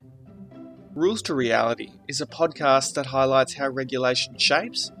Rules to Reality is a podcast that highlights how regulation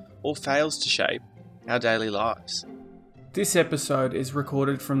shapes, or fails to shape, our daily lives. This episode is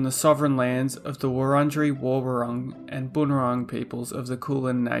recorded from the sovereign lands of the Wurundjeri Woi-wurrung and Bunurong peoples of the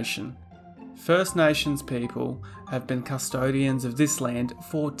Kulin Nation. First Nations people have been custodians of this land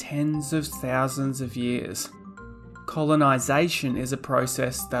for tens of thousands of years. Colonisation is a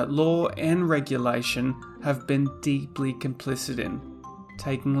process that law and regulation have been deeply complicit in,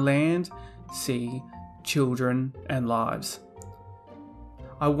 taking land, sea, children and lives.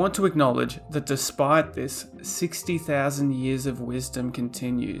 I want to acknowledge that despite this, 60,000 years of wisdom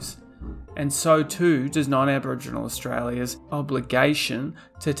continues, and so too does non-Aboriginal Australia's obligation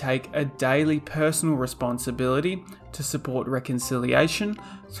to take a daily personal responsibility to support reconciliation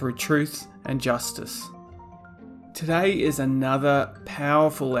through truth and justice. Today is another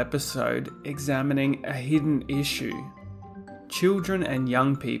powerful episode examining a hidden issue: children and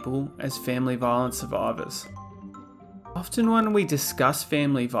young people as family violence survivors. Often when we discuss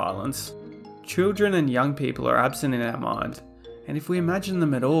family violence, children and young people are absent in our mind, and if we imagine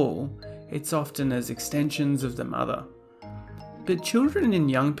them at all, it's often as extensions of the mother. But children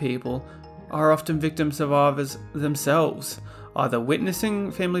and young people are often victim survivors themselves, either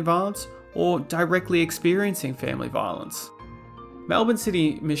witnessing family violence or directly experiencing family violence. Melbourne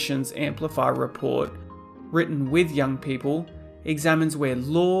City Mission's Amplify report, written with young people, examines where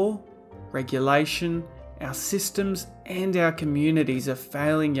law, regulation, our systems and our communities are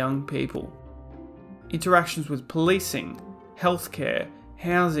failing young people. Interactions with policing, healthcare,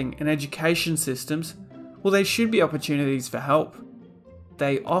 housing and education systems, well, they should be opportunities for help.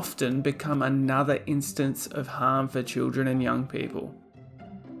 They often become another instance of harm for children and young people.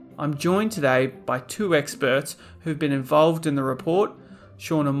 I'm joined today by two experts who've been involved in the report,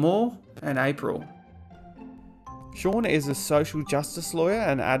 Shauna Moore and April. Shauna is a social justice lawyer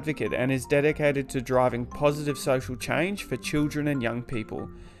and advocate and is dedicated to driving positive social change for children and young people.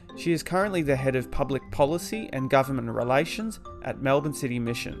 She is currently the head of public policy and government relations at Melbourne City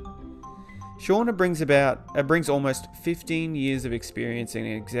Mission. Shauna brings almost 15 years of experience in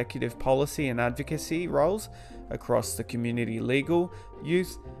executive policy and advocacy roles across the community legal,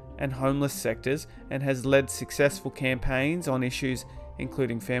 youth and homeless sectors, and has led successful campaigns on issues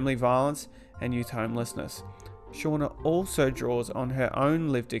including family violence and youth homelessness. Shauna also draws on her own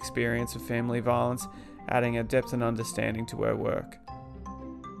lived experience of family violence, adding a depth and understanding to her work.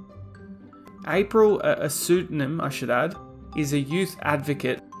 April, a pseudonym I should add, is a youth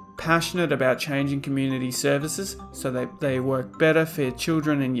advocate passionate about changing community services so that they work better for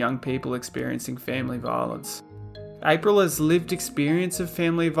children and young people experiencing family violence. April has lived experience of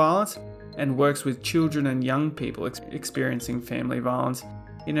family violence and works with children and young people experiencing family violence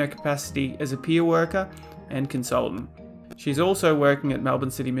in her capacity as a peer worker and consultant. She's also working at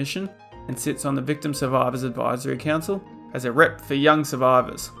Melbourne City Mission and sits on the Victim Survivors Advisory Council as a rep for young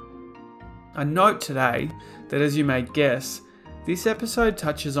survivors. I note today that, as you may guess, this episode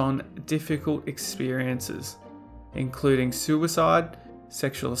touches on difficult experiences, including suicide,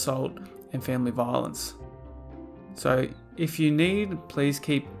 sexual assault, and family violence. So if you need, please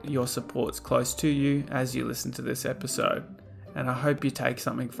keep your supports close to you as you listen to this episode, and I hope you take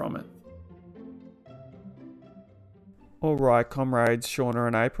something from it. Alright, comrades Shauna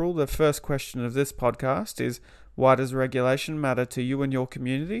and April, the first question of this podcast is, why does regulation matter to you and your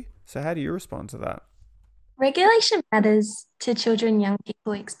community? So how do you respond to that? Regulation matters to children and young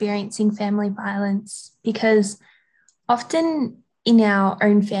people experiencing family violence because often in our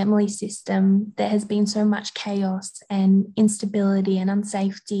own family system, there has been so much chaos and instability and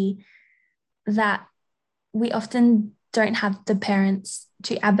unsafety that we often don't have the parents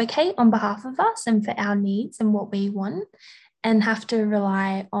to advocate on behalf of us and for our needs and what we want, and have to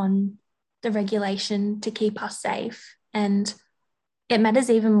rely on the regulation to keep us safe. And it matters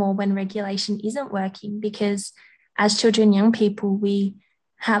even more when regulation isn't working, because as children and young people, we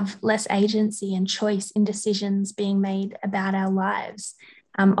have less agency and choice in decisions being made about our lives.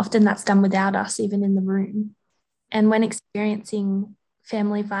 Often that's done without us even in the room. And when experiencing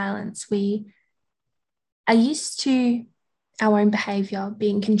family violence, we are used to our own behaviour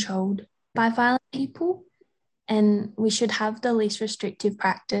being controlled by violent people, and we should have the least restrictive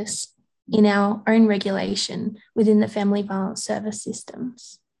practice in our own regulation within the family violence service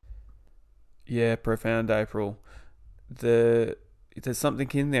systems. Yeah, profound, April. There's something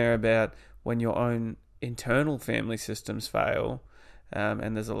in there about when your own internal family systems fail,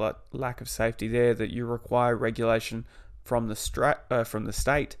 and there's a lack of safety there, that you require regulation from the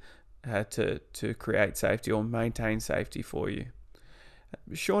state to create safety or maintain safety for you.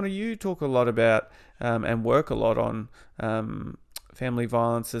 Shauna, you talk a lot about and work a lot on family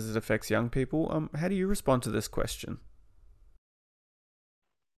violence as it affects young people. How do you respond to this question?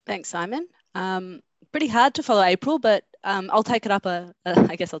 Thanks, Simon. Pretty hard to follow, April, but I'll take it up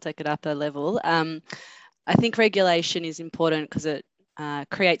I guess I'll take it up a level. I think regulation is important because it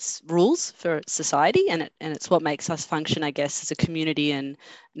creates rules for society, and it's what makes us function, I guess, as a community and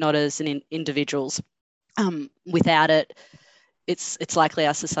not as individuals. Without it, it's likely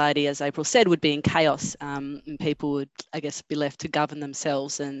our society, as April said, would be in chaos, and people would, I guess, be left to govern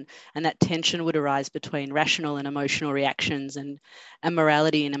themselves, and that tension would arise between rational and emotional reactions and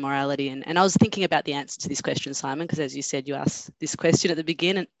morality and immorality. And I was thinking about the answer to this question, Simon, because as you said, you asked this question at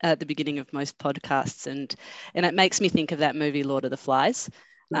the beginning of most podcasts, and it makes me think of that movie Lord of the Flies,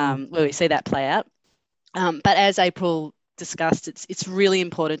 where we see that play out. But as April discussed, it's really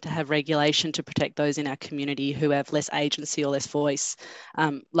important to have regulation to protect those in our community who have less agency or less voice,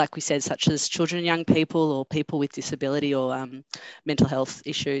 like we said, such as children and young people or people with disability or mental health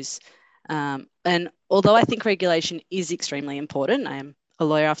issues. And although I think regulation is extremely important, I am a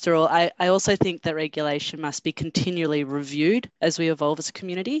lawyer after all, I also think that regulation must be continually reviewed as we evolve as a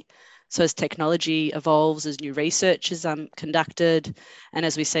community. So as technology evolves, as new research is conducted, and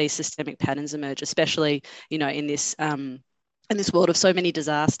as we see systemic patterns emerge, especially, in this world of so many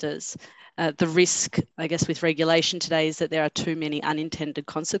disasters, the risk, I guess, with regulation today is that there are too many unintended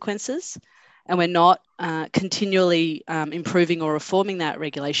consequences, and we're not continually improving or reforming that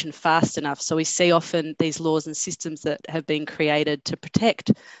regulation fast enough. So we see often these laws and systems that have been created to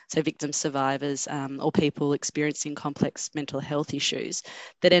protect, so victims, survivors, or people experiencing complex mental health issues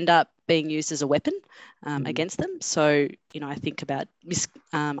that end up being used as a weapon against them. So, I think about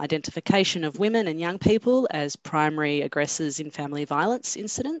identification of women and young people as primary aggressors in family violence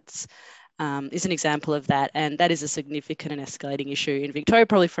incidents. Is an example of that. And that is a significant and escalating issue in Victoria,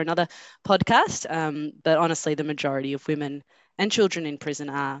 probably for another podcast. But honestly, the majority of women and children in prison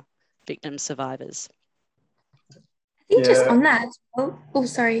are victim survivors. I think just on that as well. Oh,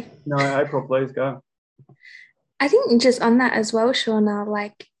 sorry. No, April, please go. I think just on that as well, Shauna,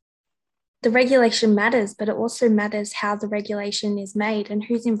 like the regulation matters, but it also matters how the regulation is made and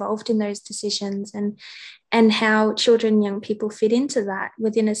who's involved in those decisions and how children and young people fit into that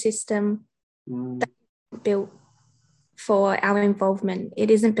within a system that's built for our involvement.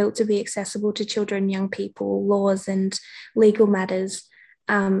 It isn't built to be accessible to children, young people, laws and legal matters.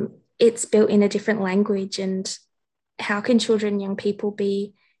 It's built in a different language. And how can children, young people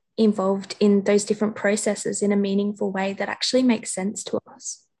be involved in those different processes in a meaningful way that actually makes sense to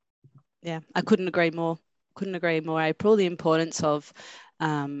us? Yeah, I couldn't agree more, April. The importance of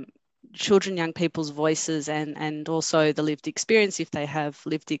children, young people's voices and also the lived experience, if they have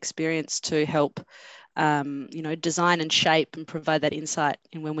lived experience, to help design and shape and provide that insight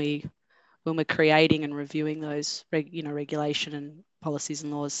in when we're creating and reviewing those regulation and policies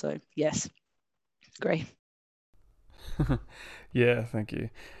and laws. So yes, agree. Yeah, thank you.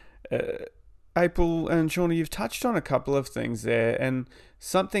 April and Shauna, you've touched on a couple of things there, and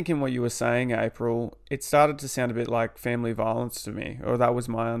something in what you were saying, April, it started to sound a bit like family violence to me, or that was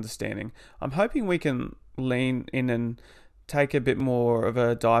my understanding. I'm hoping we can lean in and take a bit more of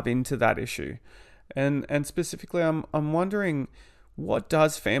a dive into that issue. And specifically, I'm wondering, what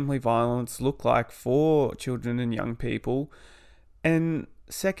does family violence look like for children and young people? And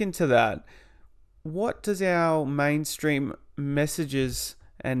second to that, what does our mainstream messages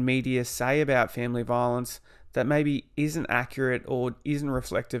and media say about family violence that maybe isn't accurate or isn't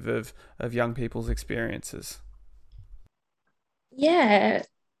reflective of young people's experiences? Yeah,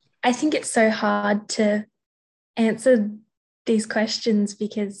 I think it's so hard to answer these questions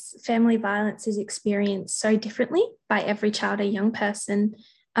because family violence is experienced so differently by every child or young person.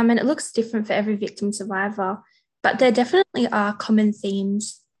 And it looks different for every victim survivor, but there definitely are common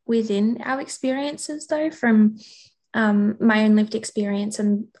themes within our experiences, though, from my own lived experience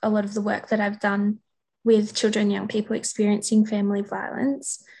and a lot of the work that I've done with children and young people experiencing family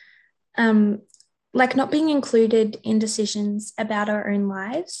violence. Like not being included in decisions about our own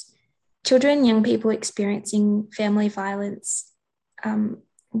lives. Children and young people experiencing family violence,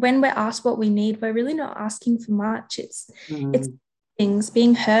 when we're asked what we need, we're really not asking for much. It's things,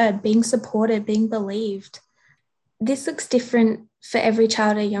 being heard, being supported, being believed. This looks different for every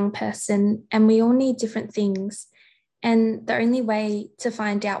child or young person, and we all need different things. And the only way to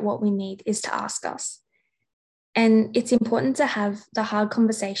find out what we need is to ask us. And it's important to have the hard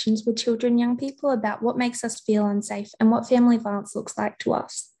conversations with children and young people about what makes us feel unsafe and what family violence looks like to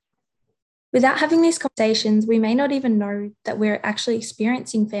us. Without having these conversations, we may not even know that we're actually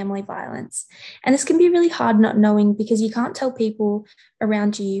experiencing family violence. And this can be really hard not knowing because you can't tell people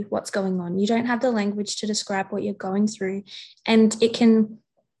around you what's going on. You don't have the language to describe what you're going through. And it can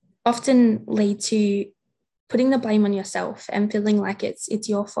often lead to putting the blame on yourself and feeling like it's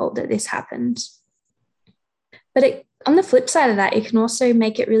your fault that this happened. But on the flip side of that, it can also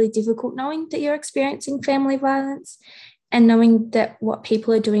make it really difficult knowing that you're experiencing family violence and knowing that what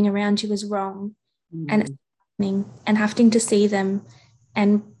people are doing around you is wrong and it's happening, and having to see them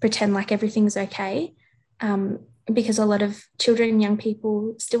and pretend like everything's okay. Because a lot of children and young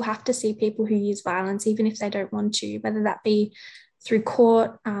people still have to see people who use violence, even if they don't want to, whether that be through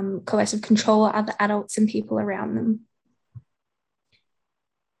court, coercive control, or other adults and people around them.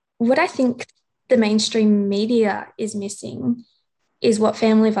 What I think the mainstream media is missing is what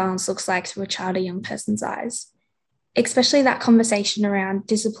family violence looks like through a child or young person's eyes, especially that conversation around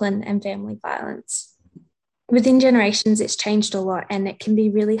discipline and family violence. Within generations, it's changed a lot, and it can be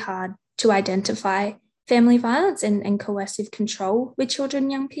really hard to identify family violence and coercive control with children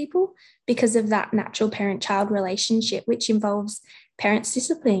and young people because of that natural parent-child relationship, which involves parents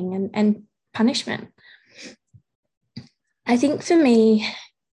disciplining and punishment. I think for me,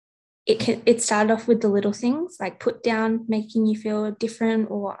 it started off with the little things like put down, making you feel different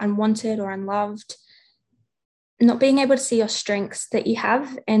or unwanted or unloved, not being able to see your strengths that you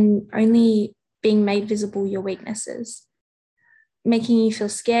have and only being made visible your weaknesses, making you feel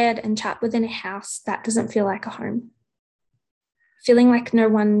scared and trapped within a house that doesn't feel like a home, feeling like no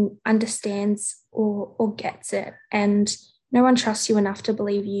one understands or gets it and no one trusts you enough to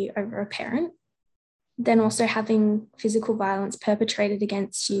believe you over a parent. Then also having physical violence perpetrated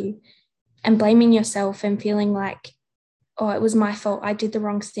against you and blaming yourself and feeling like, oh, it was my fault, I did the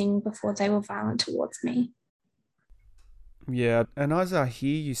wrong thing before they were violent towards me. Yeah, and as I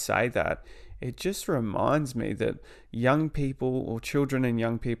hear you say that, it just reminds me that young people or children and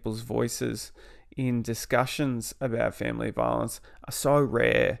young people's voices in discussions about family violence are so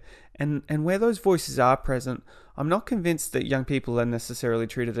rare. And where those voices are present, I'm not convinced that young people are necessarily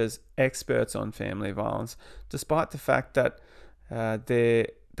treated as experts on family violence, despite the fact that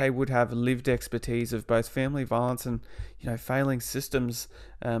they would have lived expertise of both family violence and failing systems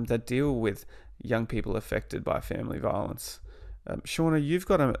that deal with young people affected by family violence. Shauna, you've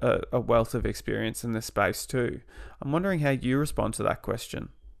got a wealth of experience in this space too. I'm wondering how you respond to that question.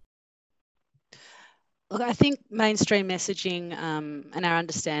 Look, I think mainstream messaging and our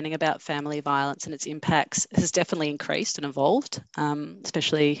understanding about family violence and its impacts has definitely increased and evolved,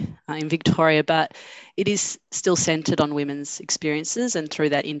 especially in Victoria, but it is still centred on women's experiences and through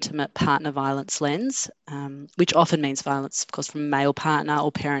that intimate partner violence lens, which often means violence, of course, from a male partner or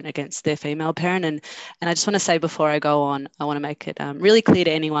parent against their female parent. And I just want to say before I go on, I want to make it really clear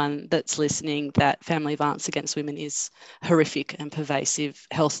to anyone that's listening that family violence against women is horrific and pervasive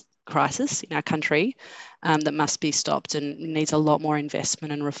health crisis in our country that must be stopped and needs a lot more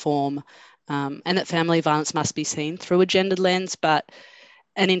investment and reform, and that family violence must be seen through a gendered lens, but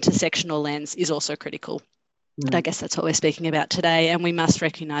an intersectional lens is also critical. And I guess that's what we're speaking about today, and we must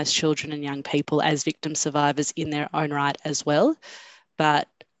recognise children and young people as victim survivors in their own right as well. But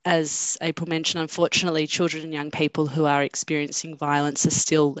as April mentioned, unfortunately, children and young people who are experiencing violence are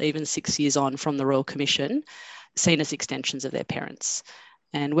still, even 6 years on from the Royal Commission, seen as extensions of their parents.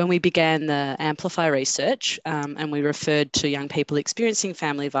 And when we began the Amplify research and we referred to young people experiencing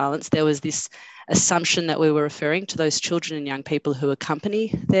family violence, there was this assumption that we were referring to those children and young people who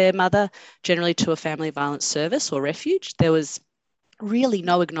accompany their mother, generally to a family violence service or refuge. There was really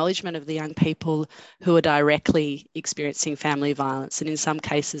no acknowledgement of the young people who are directly experiencing family violence. And in some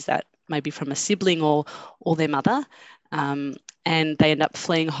cases that may be from a sibling or their mother. And they end up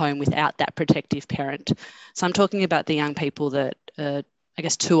fleeing home without that protective parent. So I'm talking about the young people that I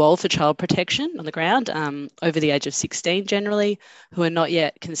guess too old for child protection on the ground, over the age of 16 generally, who are not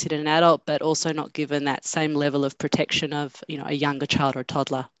yet considered an adult, but also not given that same level of protection of, a younger child or a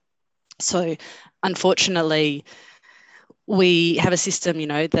toddler. So unfortunately, we have a system,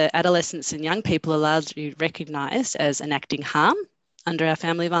 that adolescents and young people are largely recognised as enacting harm under our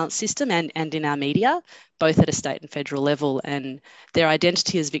family violence system and in our media, both at a state and federal level, and their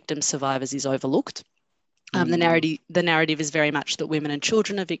identity as victim survivors is overlooked. The narrative is very much that women and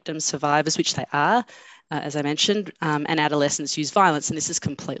children are victim survivors, which they are, as I mentioned, and adolescents use violence, and this is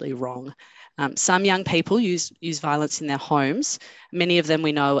completely wrong. Some young people use violence in their homes. Many of them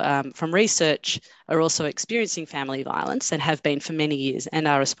we know from research are also experiencing family violence and have been for many years and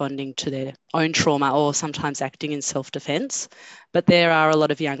are responding to their own trauma or sometimes acting in self-defence. But there are a lot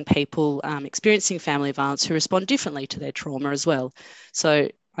of young people experiencing family violence who respond differently to their trauma as well. So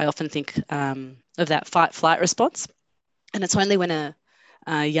I often think of that fight-flight response. And it's only when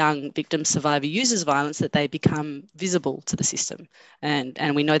a young victim survivor uses violence that they become visible to the system.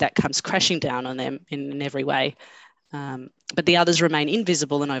 And we know that comes crashing down on them in every way. But the others remain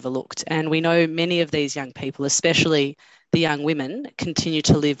invisible and overlooked. And we know many of these young people, especially the young women, continue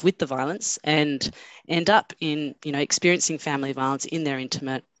to live with the violence and end up in, experiencing family violence in their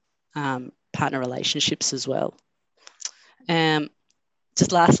intimate partner relationships as well.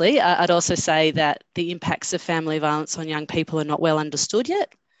 Just lastly, I'd also say that the impacts of family violence on young people are not well understood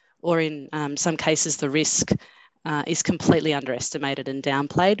yet, or in some cases, the risk is completely underestimated and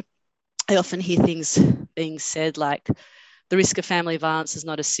downplayed. I often hear things being said like the risk of family violence is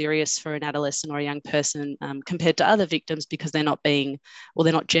not as serious for an adolescent or a young person compared to other victims because they're not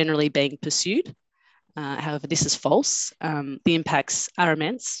generally being pursued. However, this is false. The impacts are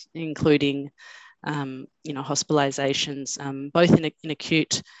immense, including hospitalizations, both in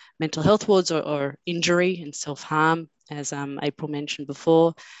acute mental health wards or injury and self-harm, as April mentioned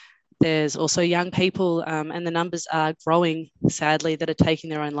before. There's also young people, and the numbers are growing, sadly, that are taking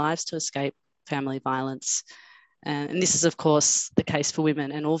their own lives to escape family violence. And this is, of course, the case for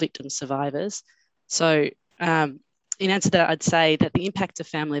women and all victim survivors. So in answer to that, I'd say that the impact of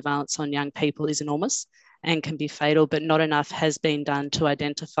family violence on young people is enormous and can be fatal, but not enough has been done to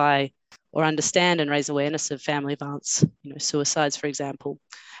identify or understand and raise awareness of family violence, suicides, for example.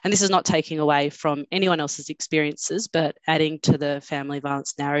 And this is not taking away from anyone else's experiences, but adding to the family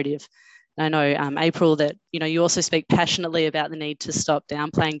violence narrative. And I know, April, that you also speak passionately about the need to stop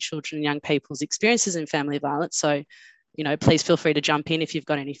downplaying children and young people's experiences in family violence. So, please feel free to jump in if you've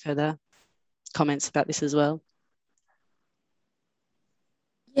got any further comments about this as well.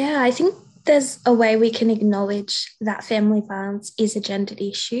 Yeah, I think there's a way we can acknowledge that family violence is a gendered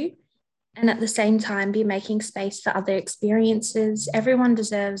issue and at the same time be making space for other experiences. Everyone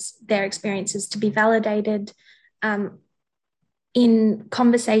deserves their experiences to be validated in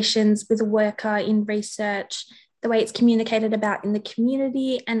conversations with a worker, in research, the way it's communicated about in the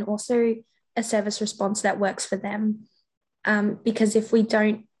community, and also a service response that works for them. Because if we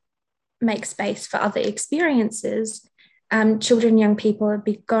don't make space for other experiences, children and young people are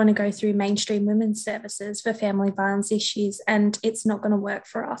going to go through mainstream women's services for family violence issues, and it's not going to work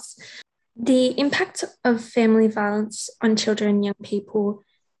for us. The impact of family violence on children and young people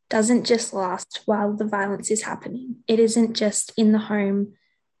doesn't just last while the violence is happening. It isn't just in the home,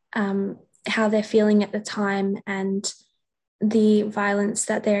 how they're feeling at the time and the violence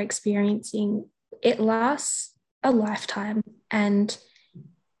that they're experiencing. It lasts a lifetime, and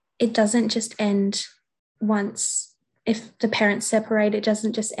it doesn't just end once. If the parents separate, it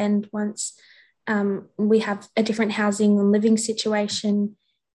doesn't just end once we have a different housing and living situation.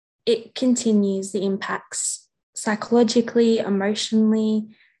 It continues the impacts psychologically, emotionally,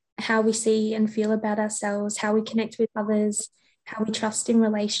 how we see and feel about ourselves, how we connect with others, how we trust in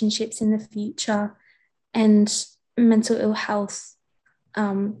relationships in the future, and mental ill health.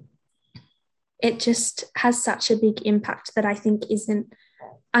 It just has such a big impact that I think isn't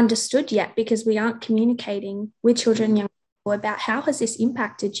understood yet, because we aren't communicating with children and young people about how has this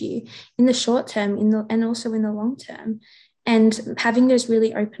impacted you in the short term and also in the long term. And having those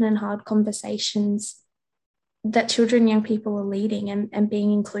really open and hard conversations that children and young people are leading and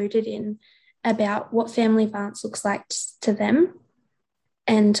being included in about what family violence looks like to them,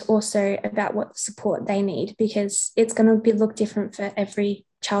 and also about what support they need, because it's going to look different for every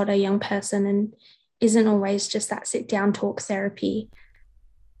child or young person and isn't always just that sit down talk therapy.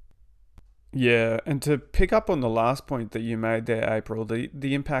 Yeah, and to pick up on the last point that you made there, April,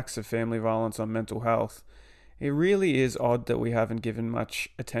 the impacts of family violence on mental health, it really is odd that we haven't given much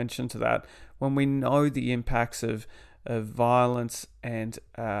attention to that when we know the impacts of violence and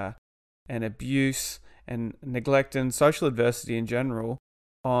abuse and neglect and social adversity in general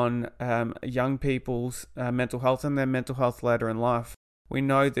on young people's mental health and their mental health later in life. We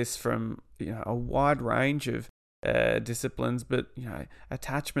know this from a wide range of disciplines, but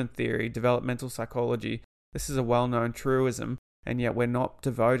attachment theory, developmental psychology, this is a well-known truism, and yet we're not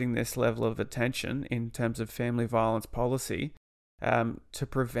devoting this level of attention in terms of family violence policy to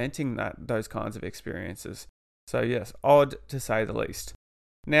preventing those kinds of experiences. So yes, odd to say the least.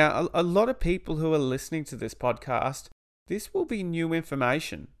 Now, a lot of people who are listening to this podcast, this will be new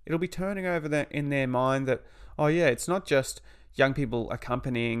information. It'll be turning over in their mind that, oh yeah, it's not just young people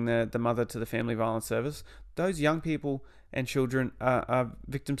accompanying the mother to the family violence service. Those young people and children are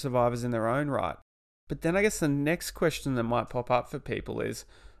victim survivors in their own right. But then I guess the next question that might pop up for people is,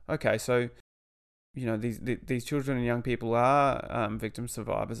 okay, so these children and young people are victim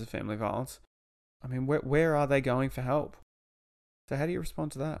survivors of family violence. I mean, where are they going for help? So how do you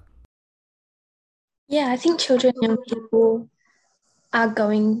respond to that? Yeah, I think children and young people are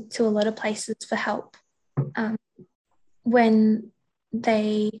going to a lot of places for help when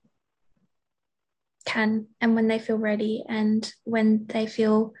they can and when they feel ready and when they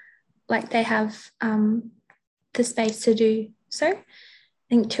feel like they have the space to do so. I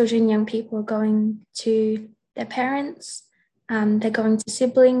think children and young people are going to their parents, they're going to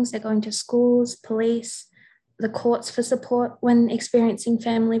siblings, they're going to schools, police, the courts for support when experiencing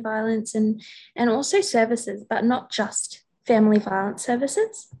family violence, and also services, but not just family violence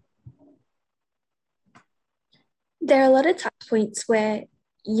services. There are a lot of touch points where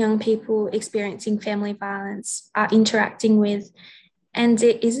young people experiencing family violence are interacting with, and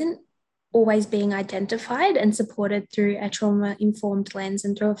it isn't always being identified and supported through a trauma-informed lens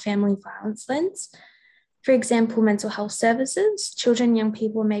and through a family violence lens. For example, mental health services, children and young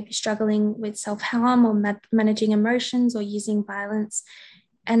people may be struggling with self-harm or managing emotions or using violence,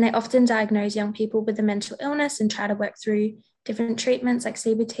 and they often diagnose young people with a mental illness and try to work through different treatments like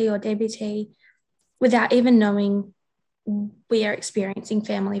CBT or DBT without even knowing we are experiencing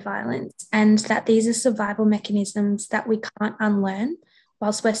family violence, and that these are survival mechanisms that we can't unlearn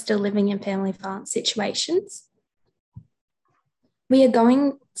whilst we're still living in family violence situations. We are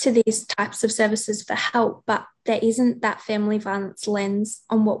going to these types of services for help, but there isn't that family violence lens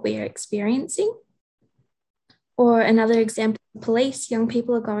on what we are experiencing. Or another example, police, young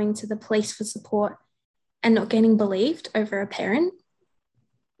people are going to the police for support and not getting believed over a parent.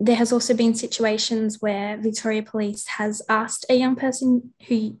 There has also been situations where Victoria Police has asked a person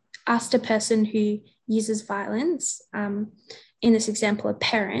who uses violence, in this example, a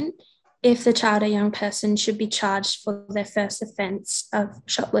parent, if the child or young person should be charged for their first offence of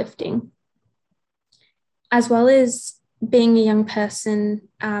shoplifting. As well as being a young person,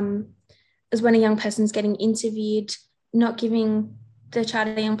 as when a young person is getting interviewed, not giving the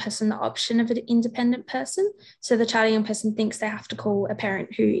child or young person the option of an independent person. So the child or young person thinks they have to call a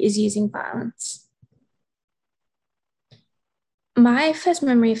parent who is using violence. My first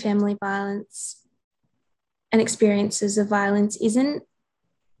memory of family violence and experiences of violence isn't,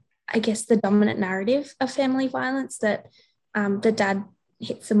 I guess, the dominant narrative of family violence that the dad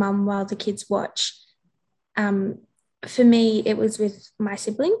hits the mum while the kids watch. For me, it was with my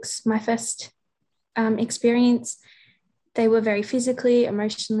siblings. My first experience, they were very physically,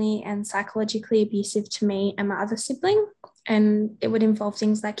 emotionally, and psychologically abusive to me and my other sibling. And it would involve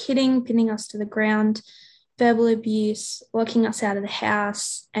things like hitting, pinning us to the ground, verbal abuse, locking us out of the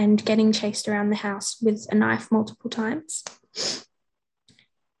house, and getting chased around the house with a knife multiple times.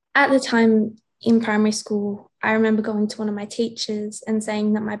 At the time in primary school, I remember going to one of my teachers and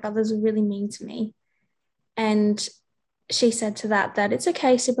saying that my brothers were really mean to me. And she said to that it's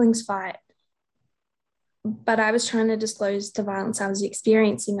okay, siblings fight. But I was trying to disclose the violence I was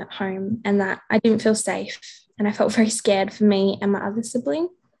experiencing at home and that I didn't feel safe. And I felt very scared for me and my other sibling.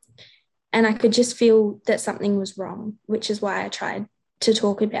 And I could just feel that something was wrong, which is why I tried to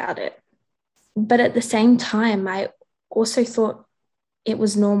talk about it. But at the same time, I also thought it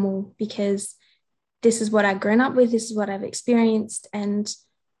was normal because this is what I've grown up with, this is what I've experienced. And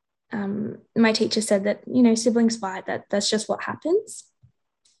my teacher said that, siblings fight, that's just what happens,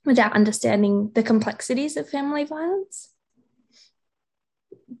 without understanding the complexities of family violence.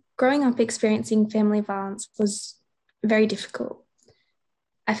 Growing up experiencing family violence was very difficult.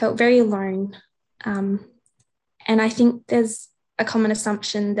 I felt very alone. And I think there's a common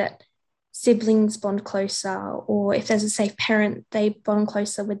assumption that siblings bond closer, or if there's a safe parent, they bond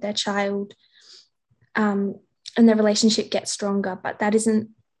closer with their child, and their relationship gets stronger, but that isn't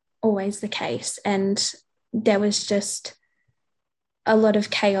always the case. And there was just a lot of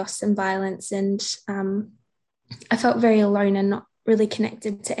chaos and violence, and I felt very alone and not really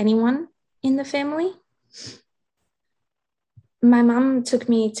connected to anyone in the family. My mum took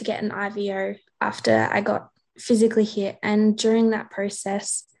me to get an IVO after I got physically hit, and during that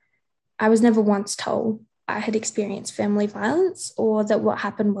process, I was never once told I had experienced family violence or that what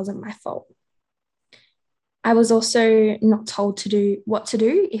happened wasn't my fault. I was also not told what to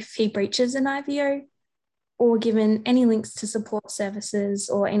do if he breaches an IVO, or given any links to support services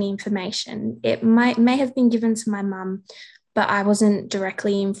or any information. It may have been given to my mum, but I wasn't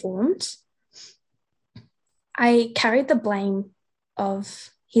directly informed. I carried the blame of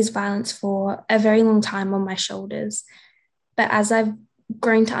his violence for a very long time on my shoulders. But as I've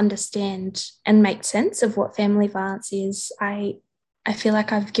grown to understand and make sense of what family violence is, I feel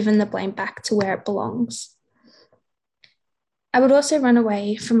like I've given the blame back to where it belongs. I would also run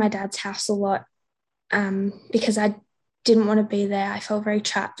away from my dad's house a lot because I didn't want to be there. I felt very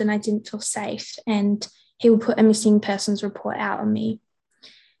trapped and I didn't feel safe. And he would put a missing persons report out on me.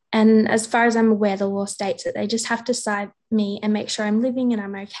 And as far as I'm aware, the law states that they just have to cite me and make sure I'm living and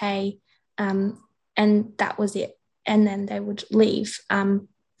I'm okay. And that was it. And then they would leave.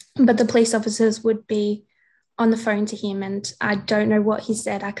 But the police officers would be on the phone to him, and I don't know what he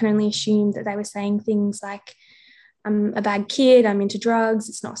said. I can only assume that they were saying things like, I'm a bad kid, I'm into drugs,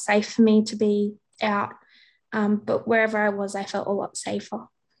 it's not safe for me to be out. But wherever I was, I felt a lot safer.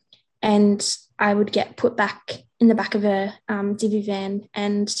 And I would get put back in the back of a divvy van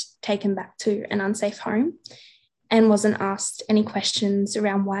and taken back to an unsafe home, and wasn't asked any questions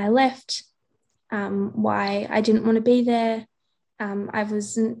around why I left, why I didn't want to be there. I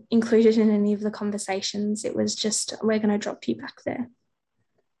wasn't included in any of the conversations. It was just, we're going to drop you back there.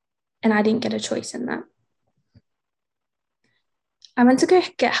 And I didn't get a choice in that. I went to go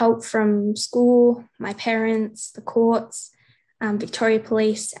get help from school, my parents, the courts, Victoria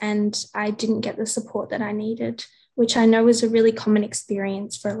Police, and I didn't get the support that I needed, which I know is a really common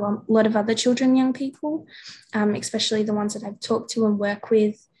experience for a lot of other children, young people, especially the ones that I've talked to and work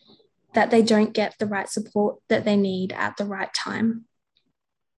with, that they don't get the right support that they need at the right time.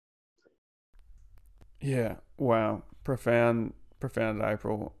 Yeah, wow, profound,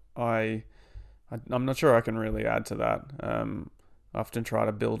 April. I'm not sure I can really add to that. I often try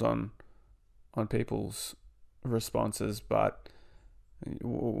to build on people's responses, but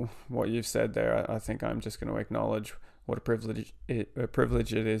what you've said there, I think I'm just going to acknowledge what a privilege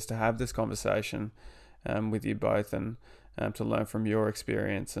it is to have this conversation with you both, and to learn from your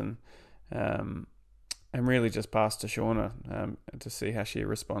experience, and really just pass to Shauna to see how she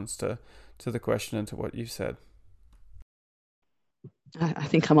responds to the question and to what you've said. I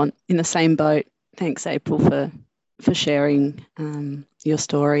think I'm in the same boat. Thanks, April, for sharing your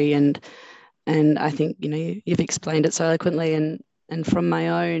story, and I think you've explained it so eloquently, and from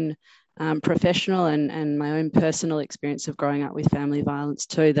my own professional and my own personal experience of growing up with family violence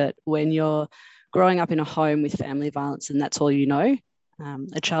too, that when you're growing up in a home with family violence and that's all you know,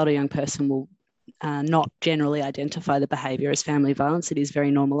 a child or young person will not generally identify the behaviour as family violence. It is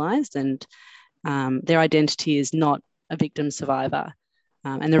very normalised, and their identity is not a victim survivor.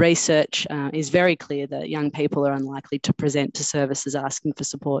 And the research is very clear that young people are unlikely to present to services asking for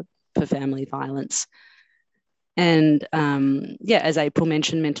support for family violence. And as April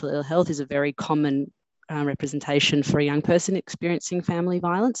mentioned, mental ill health is a very common representation for a young person experiencing family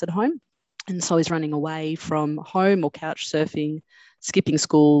violence at home. And so is running away from home or couch surfing, skipping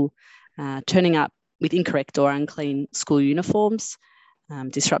school, turning up with incorrect or unclean school uniforms,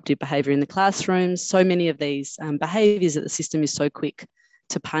 disruptive behaviour in the classrooms. So many of these behaviours that the system is so quick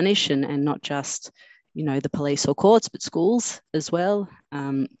to punish, and not just, the police or courts, but schools as well.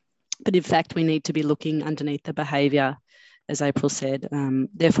 But in fact, we need to be looking underneath the behaviour, as April said.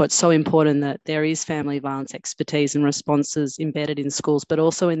 Therefore, it's so important that there is family violence expertise and responses embedded in schools, but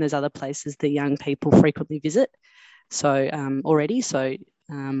also in those other places that young people frequently visit. So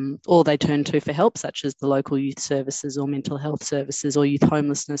or they turn to for help, such as the local youth services or mental health services or youth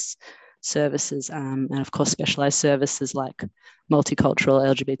homelessness services, and of course specialised services like multicultural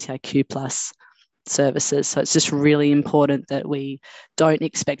LGBTIQ plus services. So it's just really important that we don't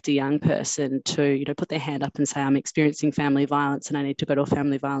expect a young person to put their hand up and say, I'm experiencing family violence and I need to go to a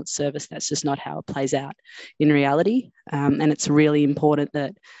family violence service. That's just not how it plays out in reality. And it's really important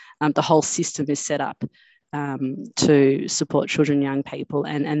that the whole system is set up to support children, young people,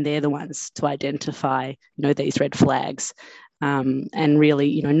 and they're the ones to identify these red flags, and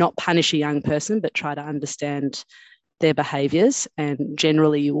really not punish a young person, but try to understand their behaviours. And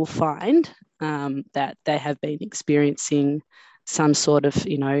generally you will find that they have been experiencing some sort of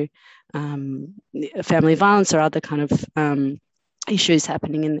family violence or other kind of issues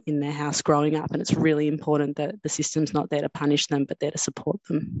happening in their house growing up, and it's really important that the system's not there to punish them but there to support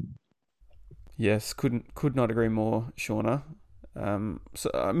them. Yes, could not agree more, Shauna.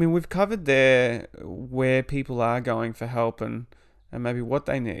 So, I mean, we've covered there where people are going for help and maybe what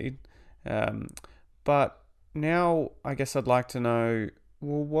they need. But now I guess I'd like to know,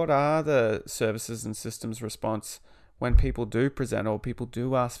 well, what are the services and systems response when people do present or people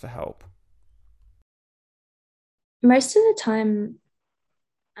do ask for help? Most of the time,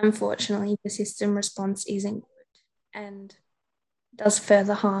 unfortunately, the system response isn't good and does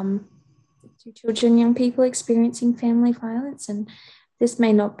further harm to children, young people experiencing family violence. And this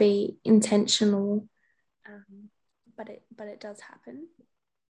may not be intentional, but it does happen.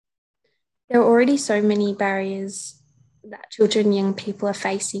 There are already so many barriers that children, young people are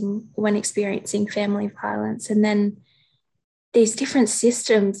facing when experiencing family violence. And then these different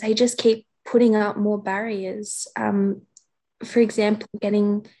systems, they just keep putting up more barriers. For example,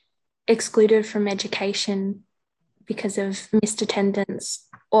 getting excluded from education because of missed attendance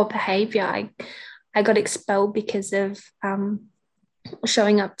or behaviour. I got expelled because of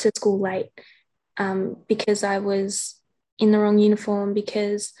showing up to school late, because I was in the wrong uniform,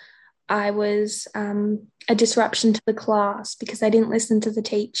 because I was a disruption to the class, because I didn't listen to the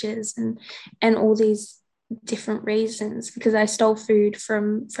teachers, and all these different reasons, because I stole food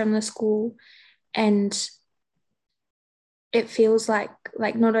from the school. And it feels like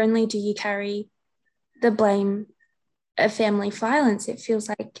not only do you carry the blame of family violence, it feels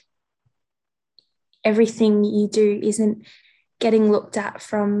like everything you do isn't getting looked at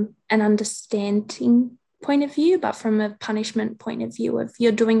from an understanding point of view, but from a punishment point of view of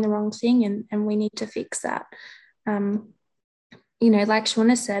you're doing the wrong thing, and we need to fix that. Like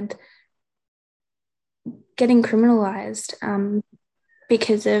Shauna said, getting criminalized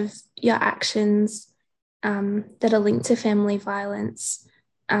because of your actions that are linked to family violence,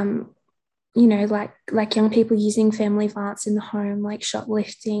 like young people using family violence in the home, like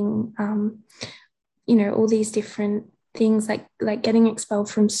shoplifting, all these different things, like getting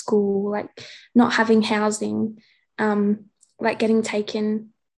expelled from school, like not having housing, like getting taken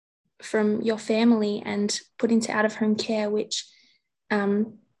from your family and put into out-of-home care, which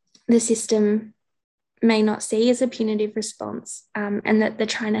the system may not see as a punitive response, and that they're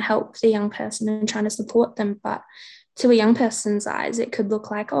trying to help the young person and trying to support them. But to a young person's eyes, it could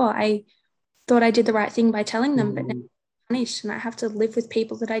look like, oh, I thought I did the right thing by telling them, but now I'm punished and I have to live with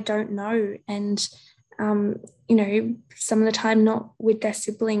people that I don't know. And, some of the time not with their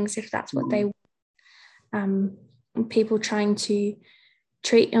siblings, if that's what they want. People trying to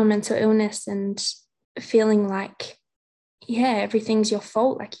treat your mental illness and feeling like, yeah, everything's your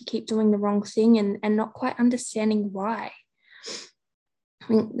fault, like you keep doing the wrong thing, and not quite understanding why. I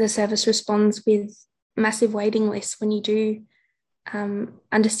think the service responds with massive waiting lists when you do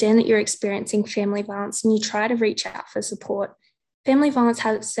understand that you're experiencing family violence and you try to reach out for support. Family violence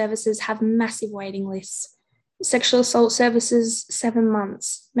services have massive waiting lists. Sexual assault services, 7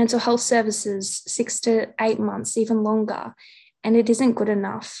 months. Mental health services, 6 to 8 months, even longer. And it isn't good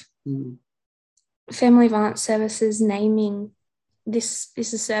enough. Family violence services naming this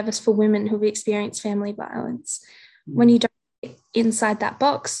is a service for women who've experienced family violence. When you don't get inside that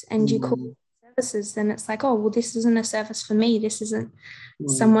box and you call services, then it's like, oh, well, this isn't a service for me. This isn't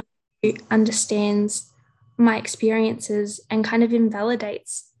someone who understands my experiences and kind of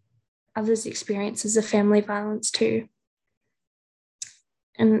invalidates others' experiences of family violence too.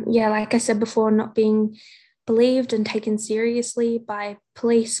 And yeah, like I said before, not being believed and taken seriously by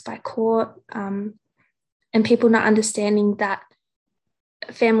police, by court, and people not understanding that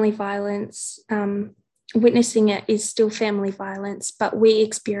family violence, witnessing it is still family violence, but we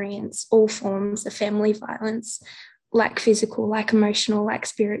experience all forms of family violence, like physical, like emotional, like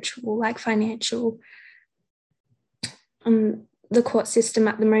spiritual, like financial. The court system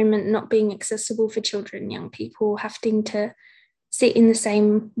at the moment not being accessible for children and young people, having to sit in the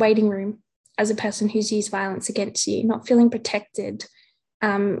same waiting room as a person who's used violence against you, not feeling protected,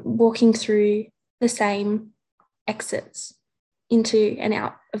 walking through the same exits into and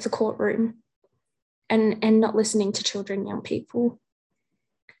out of the courtroom, and not listening to children, young people.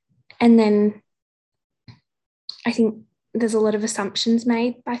 And then I think there's a lot of assumptions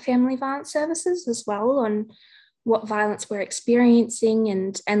made by family violence services as well on what violence we're experiencing,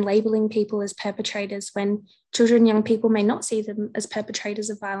 and labeling people as perpetrators when children, young people may not see them as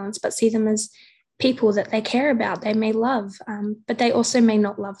perpetrators of violence, but see them as people that they care about, they may love, but they also may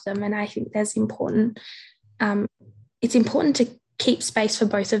not love them. And I think it's important to keep space for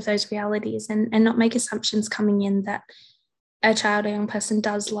both of those realities, and not make assumptions coming in that a child or young person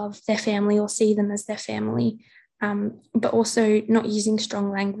does love their family or see them as their family, but also not using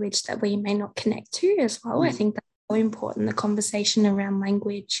strong language that we may not connect to as well. I think that's so important, the conversation around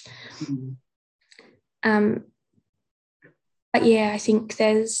language. But yeah, I think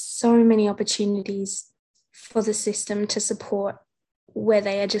there's so many opportunities for the system to support where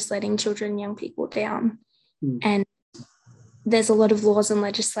they are just letting children, young people down. And there's a lot of laws and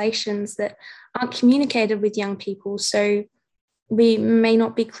legislations that aren't communicated with young people. So we may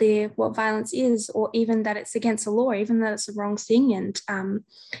not be clear what violence is, or even that it's against the law, even that it's the wrong thing. And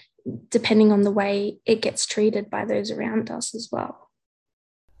depending on the way it gets treated by those around us as well.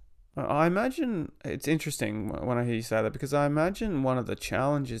 I imagine it's interesting when I hear you say that, because I imagine one of the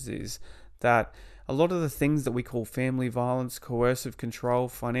challenges is that a lot of the things that we call family violence, coercive control,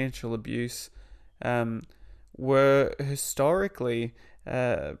 financial abuse, were historically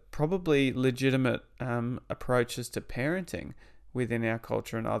probably legitimate approaches to parenting within our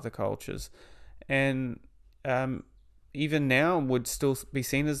culture and other cultures. And even now would still be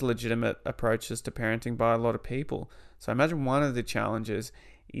seen as legitimate approaches to parenting by a lot of people. So I imagine one of the challenges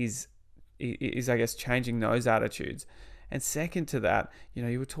is I guess changing those attitudes. And second to that,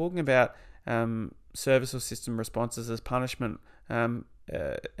 you were talking about service or system responses as punishment, and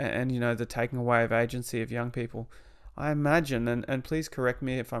the taking away of agency of young people. I imagine, and please correct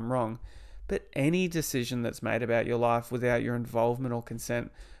me if I'm wrong, but any decision that's made about your life without your involvement or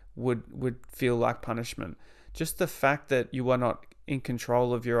consent would feel like punishment. Just the fact that you are not in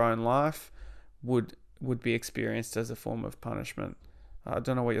control of your own life would be experienced as a form of punishment. I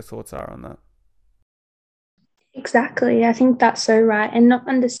don't know what your thoughts are on that. Exactly. I think that's so right. And not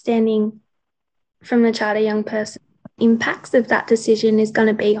understanding from the child or young person impacts of that decision is going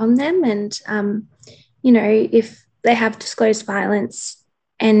to be on them. And, if they have disclosed violence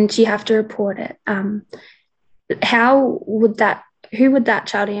and you have to report it, who would that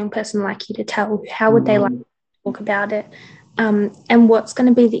child or young person like you to tell? How would they like to talk about it? And what's going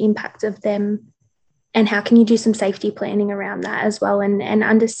to be the impact of them? And how can you do some safety planning around that as well? And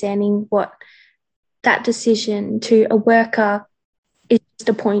understanding what that decision to a worker is just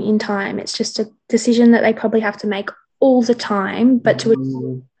a point in time. It's just a decision that they probably have to make all the time, but to a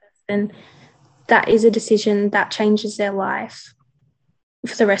person, that is a decision that changes their life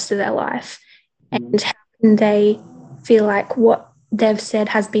for the rest of their life. And how can they feel like what they've said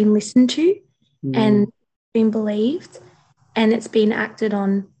has been listened to and been believed, and it's been acted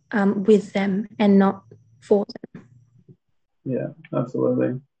on with them and not for them? Yeah,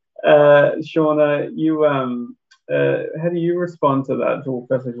 absolutely. Shauna, you how do you respond to that? Well,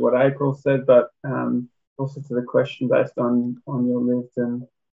 firstly, what April said, but also to the question based on your lived and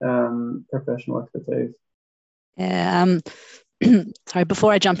professional expertise. Yeah. Sorry,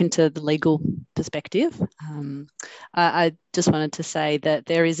 before I jump into the legal perspective, I just wanted to say that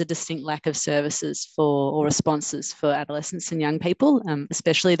there is a distinct lack of services or responses for adolescents and young people,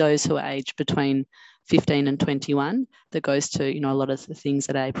 especially those who are aged between 15 and 21. That goes to a lot of the things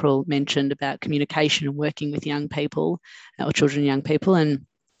that April mentioned about communication and working with young people or children and young people. And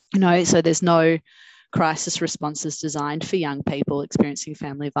so there's no crisis responses designed for young people experiencing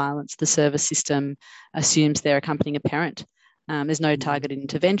family violence. The service system assumes they're accompanying a parent. There's no targeted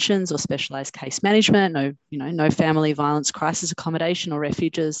interventions or specialised case management, no family violence crisis accommodation or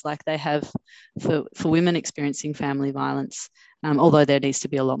refuges like they have for women experiencing family violence, although there needs to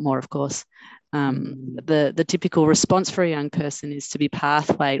be a lot more, of course. The typical response for a young person is to be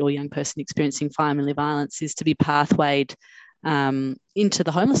pathwayed, or young person experiencing family violence is to be pathwayed into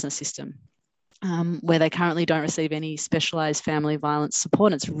the homelessness system, where they currently don't receive any specialised family violence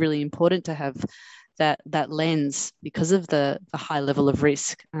support. It's really important to have that lens because of the high level of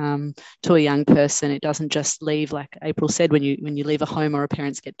risk to a young person. It doesn't just leave, like April said, when you leave a home or a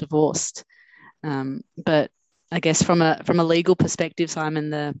parents get divorced. But I guess from a legal perspective,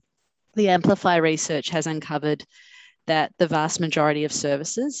 Simon, the Amplify research has uncovered that the vast majority of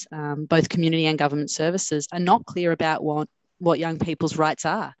services, both community and government services, are not clear about what young people's rights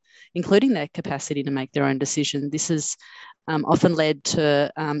are, including their capacity to make their own decision. This is often led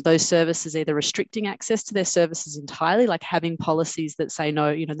to those services either restricting access to their services entirely, like having policies that say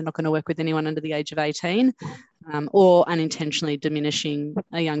no, they're not going to work with anyone under the age of 18, or unintentionally diminishing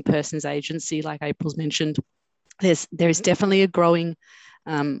a young person's agency, like April's mentioned. There is definitely a growing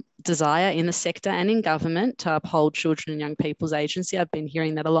desire in the sector and in government to uphold children and young people's agency. I've been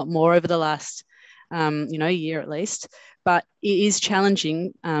hearing that a lot more over the last year at least, but it is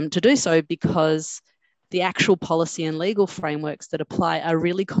challenging to do so because the actual policy and legal frameworks that apply are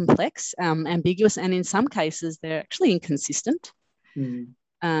really complex, ambiguous, and in some cases they're actually inconsistent.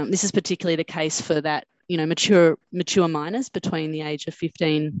 This is particularly the case for that, mature minors between the age of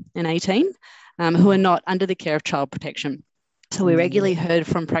 15 and 18 who are not under the care of child protection. So we regularly heard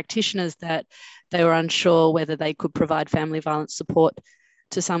from practitioners that they were unsure whether they could provide family violence support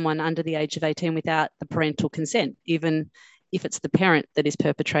to someone under the age of 18 without the parental consent, even if it's the parent that is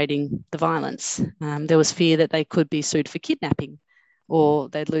perpetrating the violence. There was fear that they could be sued for kidnapping or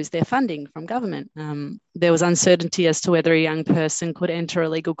they'd lose their funding from government. There was uncertainty as to whether a young person could enter a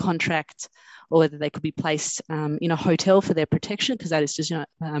legal contract or whether they could be placed in a hotel for their protection, because that is just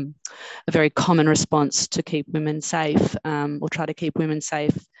a very common response to keep women safe, or try to keep women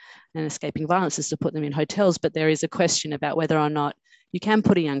safe and escaping violence, is to put them in hotels. But there is a question about whether or not you can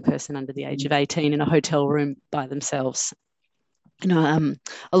put a young person under the age of 18 in a hotel room by themselves. A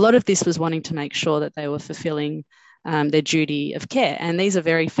lot of this was wanting to make sure that they were fulfilling their duty of care. And these are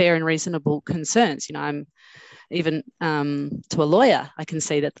very fair and reasonable concerns. I'm even to a lawyer, I can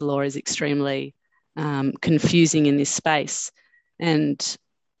see that the law is extremely confusing in this space. And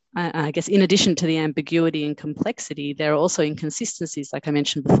I guess in addition to the ambiguity and complexity, there are also inconsistencies, like I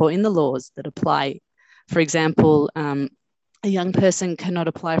mentioned before, in the laws that apply. For example, a young person cannot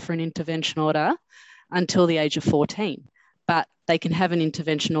apply for an intervention order until the age of 14, but they can have an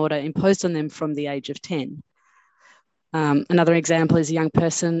intervention order imposed on them from the age of 10. Another example is a young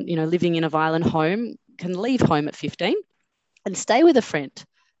person, living in a violent home can leave home at 15 and stay with a friend,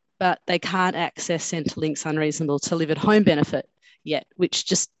 but they can't access Centrelink's unreasonable to live at home benefit yet, which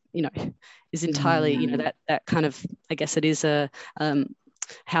just, is entirely, that kind of, I guess it is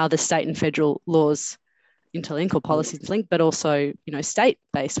how the state and federal laws interlink or policies link, but also,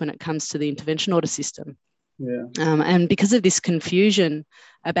 state-based when it comes to the intervention order system. Yeah. And because of this confusion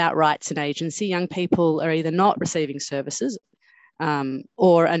about rights and agency, young people are either not receiving services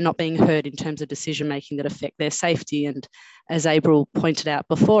or are not being heard in terms of decision making that affect their safety. And as April pointed out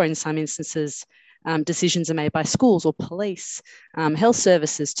before, in some instances, decisions are made by schools or police, health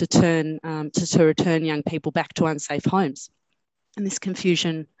services to return young people back to unsafe homes. And this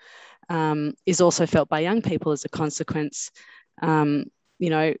confusion is also felt by young people as a consequence.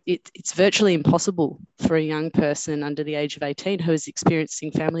 It's virtually impossible for a young person under the age of 18 who is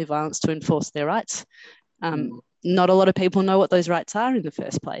experiencing family violence to enforce their rights. Not a lot of people know what those rights are in the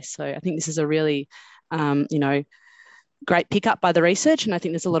first place. So I think this is a really, great pickup by the research, and I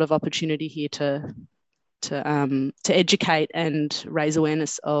think there's a lot of opportunity here to educate and raise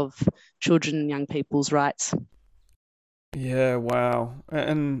awareness of children and young people's rights. Yeah, wow.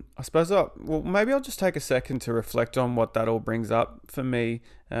 And I suppose, maybe I'll just take a second to reflect on what that all brings up for me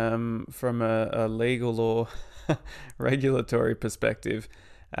from a legal or regulatory perspective.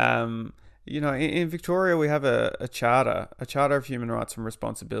 In Victoria, we have a Charter of Human Rights and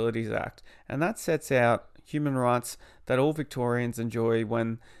Responsibilities Act, and that sets out human rights that all Victorians enjoy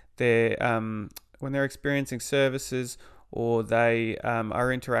when they're experiencing services or they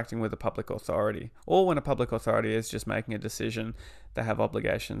are interacting with a public authority, or when a public authority is just making a decision, they have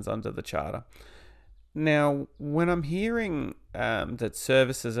obligations under the Charter. Now, when I'm hearing that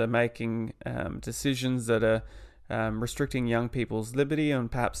services are making decisions that are restricting young people's liberty on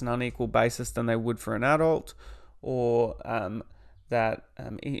perhaps an unequal basis than they would for an adult, or that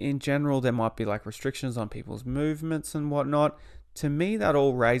in general there might be like restrictions on people's movements and whatnot, to me that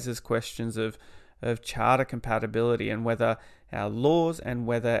all raises questions of charter compatibility and whether our laws and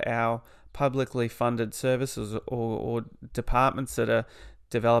whether our publicly funded services or departments that are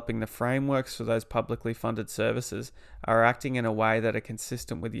developing the frameworks for those publicly funded services are acting in a way that are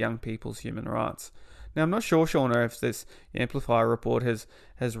consistent with young people's human rights. Now, I'm not sure, Shauna, if this Amplify report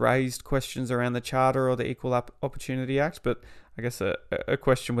has raised questions around the Charter or the Equal Opportunity Act, but I guess a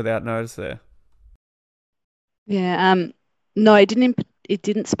question without notice there. Yeah, no, it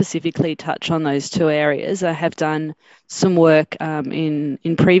didn't specifically touch on those two areas. I have done some work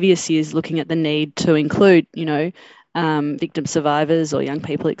in previous years looking at the need to include, victim survivors or young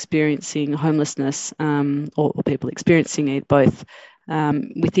people experiencing homelessness or people experiencing it both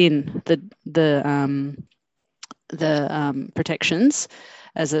within the protections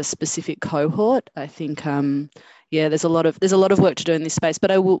as a specific cohort. I think there's a lot of work to do in this space,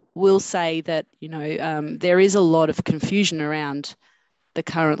 but I will say that there is a lot of confusion around the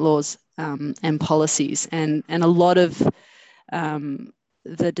current laws and policies, and a lot of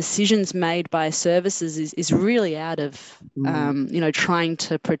the decisions made by services is really out of trying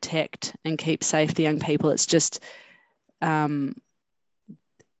to protect and keep safe the young people. It's just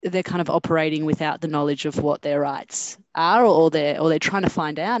they're kind of operating without the knowledge of what their rights are, or they're trying to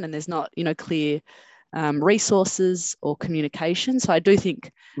find out, and there's not clear resources or communication. So I do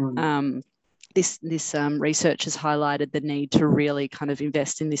think this research has highlighted the need to really kind of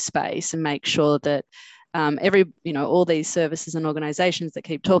invest in this space and make sure that all these services and organisations that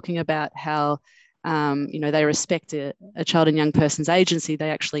keep talking about how they respect a child and young person's agency, they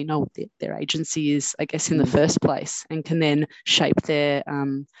actually know what their agency is, I guess, in the first place, and can then shape their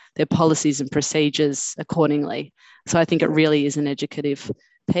policies and procedures accordingly. So I think it really is an educative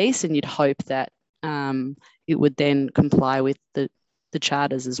piece, and you'd hope that it would then comply with the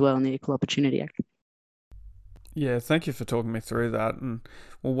charters as well in the Equal Opportunity Act. Yeah, thank you for talking me through that. And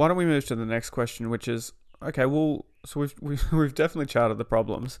why don't we move to the next question, which is, okay, so we've definitely charted the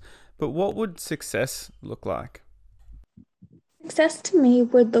problems, but what would success look like? Success to me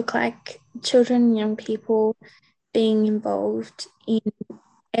would look like children and young people being involved in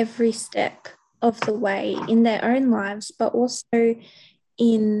every step of the way in their own lives, but also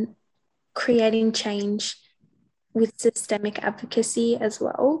in creating change with systemic advocacy as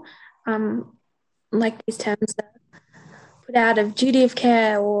well. Like these terms that put out of duty of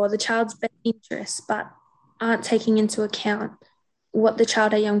care or the child's best interests, but aren't taking into account what the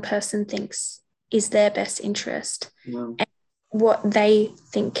child or young person thinks is their best interest, Yeah. and what they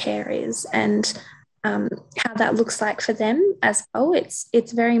think care is, and how that looks like for them as well.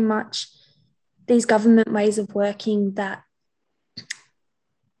 It's very much these government ways of working that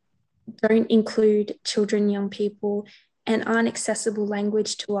don't include children, young people, and aren't accessible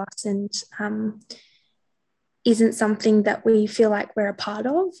language to us, and isn't something that we feel like we're a part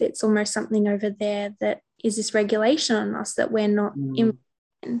of. It's almost something over there that is this regulation on us that we're not in.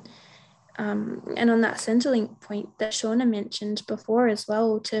 And on that Centrelink point that Shauna mentioned before as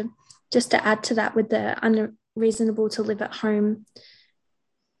well, to add to that with the unreasonable to live at home,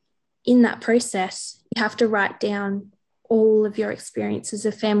 in that process, you have to write down all of your experiences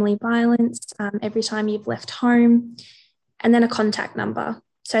of family violence every time you've left home, and then a contact number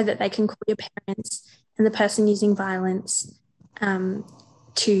so that they can call your parents and the person using violence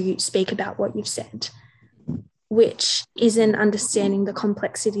to speak about what you've said, which is in understanding the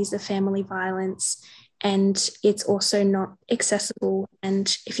complexities of family violence, and it's also not accessible.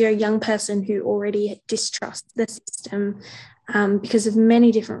 And if you're a young person who already distrusts the system because of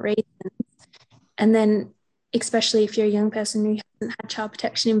many different reasons, and then especially if you're a young person who hasn't had child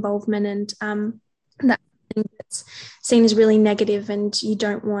protection involvement, and that's something that's seen as really negative, and you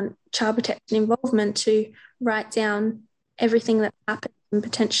don't want child protection involvement to write down everything that happened and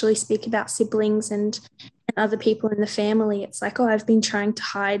potentially speak about siblings and other people in the family. It's like, oh, I've been trying to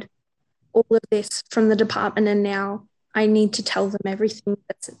hide all of this from the department, and now I need to tell them everything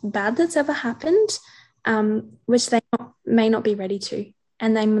that's bad that's ever happened, which they may not be ready to,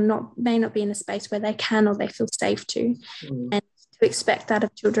 and they may not be in a space where they can or they feel safe to. And to expect that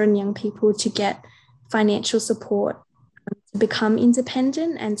of children, young people, to get financial support to become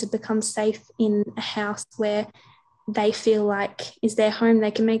independent and to become safe in a house where they feel like is their home,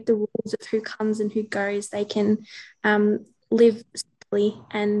 they can make the rules of who comes and who goes, they can live safely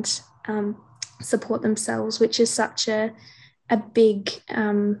and support themselves, which is such a big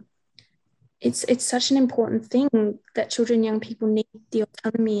it's such an important thing that children, young people need the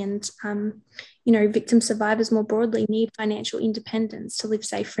autonomy, and victim survivors more broadly need financial independence to live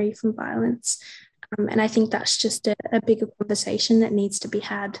safe, free from violence. And I think that's just a bigger conversation that needs to be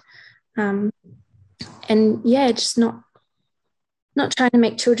had. And yeah, just not trying to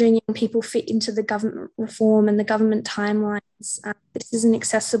make children, young people fit into the government reform and the government timelines. This isn't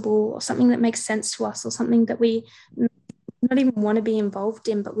accessible or something that makes sense to us, or something that we not even want to be involved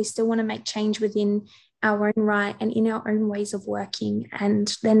in, but we still want to make change within our own right and in our own ways of working.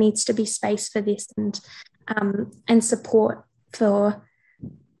 And there needs to be space for this, and support for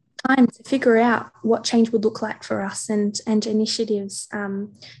time to figure out what change would look like for us, and initiatives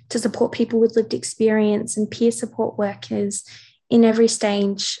to support people with lived experience and peer support workers in every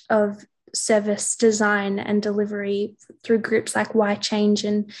stage of service design and delivery through groups like Why Change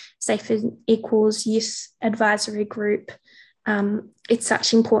and Safe Equals Youth Advisory Group. It's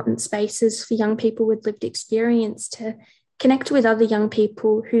such important spaces for young people with lived experience to connect with other young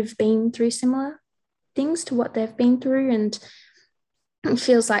people who've been through similar things to what they've been through, and it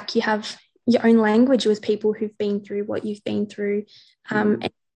feels like you have your own language with people who've been through what you've been through, and you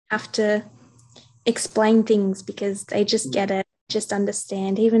have to explain things because they just get it, just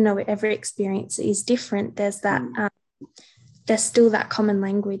understand. Even though every experience is different, there's that there's still that common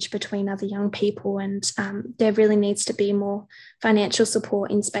language between other young people, and there really needs to be more financial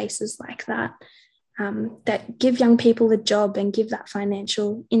support in spaces like that, that give young people a job and give that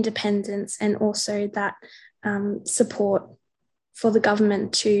financial independence, and also that support for the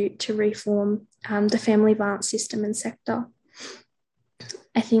government to reform the family violence system and sector.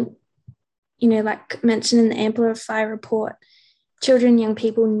 I think, like mentioned in the Amplify report, children, young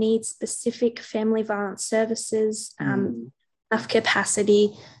people need specific family violence services, enough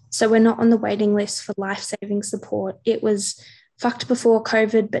capacity, so we're not on the waiting list for life-saving support. It was fucked before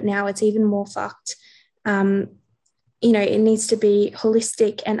COVID, but now it's even more fucked. It needs to be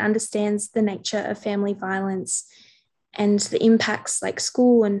holistic and understands the nature of family violence and the impacts like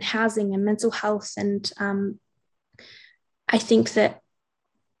school and housing and mental health. And I think that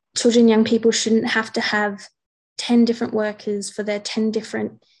children, young people shouldn't have to have 10 different workers for their 10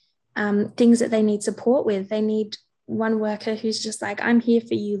 different things that they need support with. They need one worker who's just like, I'm here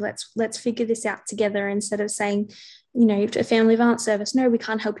for you. Let's figure this out together, instead of saying, a family violence service, no, we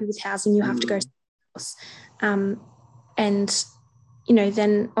can't help you with housing. You have to go somewhere else. And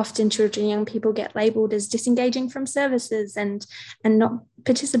then often children, young people get labelled as disengaging from services and not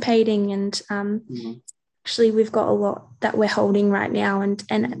participating. And actually, we've got a lot that we're holding right now, and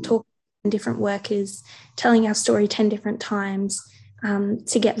talking to different workers, telling our story 10 different times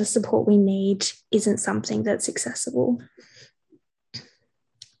to get the support we need isn't something that's accessible.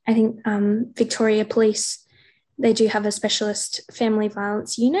 I think Victoria Police, they do have a specialist family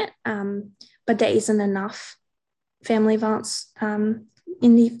violence unit, but there isn't enough family violence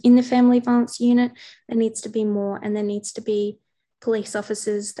in the family violence unit. There needs to be more, and there needs to be police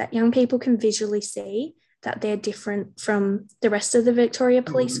officers that young people can visually see that they're different from the rest of the Victoria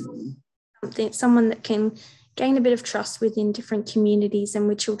Police. Someone that can gain a bit of trust within different communities and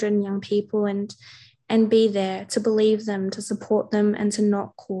with children and young people, and be there to believe them, to support them, and to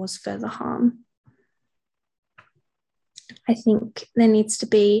not cause further harm. I think there needs to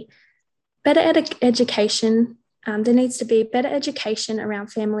be better education. There needs to be better education around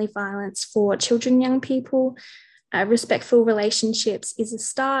family violence for children and young people. Respectful relationships is a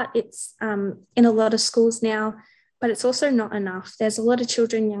start. It's in a lot of schools now, but it's also not enough. There's a lot of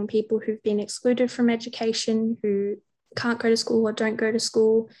children and young people who've been excluded from education, who can't go to school or don't go to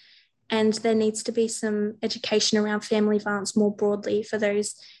school. And there needs to be some education around family violence more broadly for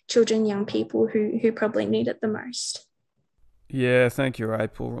those children and young people who probably need it the most. Yeah, thank you,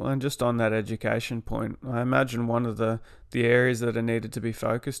 April. And just on that education point, I imagine one of the areas that are needed to be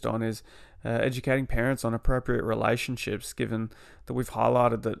focused on is educating parents on appropriate relationships, given that we've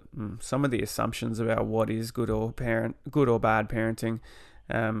highlighted that some of the assumptions about what is good or bad parenting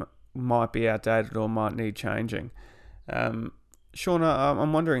might be outdated or might need changing. Shauna,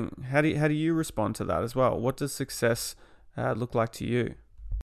 I'm wondering, how do you respond to that as well? What does success look like to you?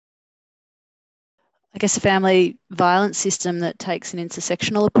 I guess a family violence system that takes an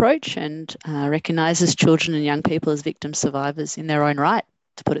intersectional approach and recognises children and young people as victim survivors in their own right,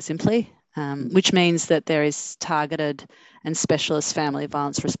 to put it simply, which means that there is targeted and specialist family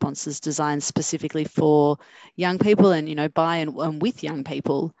violence responses designed specifically for young people and, by and with young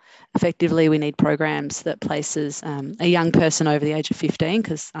people. Effectively, we need programs that places a young person over the age of 15,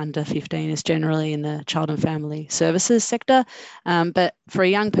 because under 15 is generally in the child and family services sector, but for a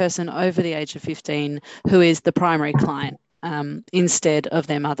young person over the age of 15 who is the primary client instead of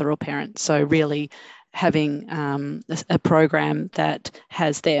their mother or parent. So really having a program that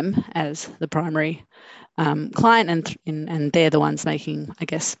has them as the primary client, and they're the ones making, I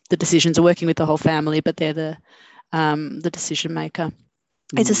guess, the decisions, are working with the whole family, but they're the decision maker.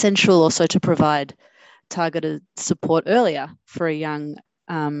 It's essential also to provide targeted support earlier for a young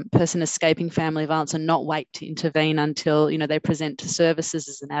person escaping family violence, and not wait to intervene until they present to services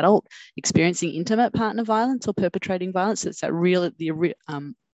as an adult experiencing intimate partner violence or perpetrating violence. It's that really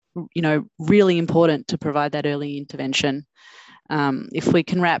important to provide that early intervention. If we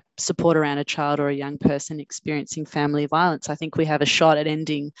can wrap support around a child or a young person experiencing family violence, I think we have a shot at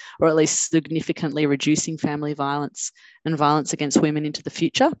ending, or at least significantly reducing, family violence and violence against women into the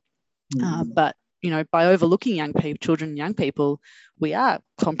future. But by overlooking children and young people, we are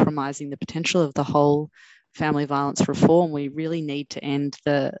compromising the potential of the whole family violence reform. We really need to end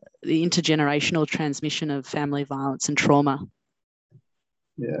the intergenerational transmission of family violence and trauma.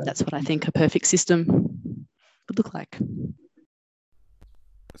 Yeah. That's what I think a perfect system would look like.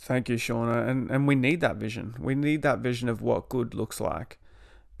 Thank you, Shauna. And we need that vision. We need that vision of what good looks like.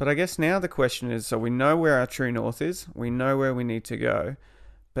 But I guess now the question is, so we know where our true north is, we know where we need to go,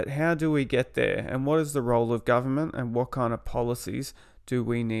 but how do we get there? And what is the role of government, and what kind of policies do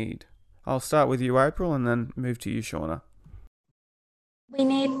we need? I'll start with you, April, and then move to you, Shauna. We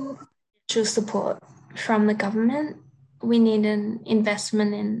need financial support from the government. We need an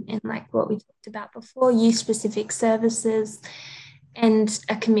investment in like what we talked about before, youth-specific services, and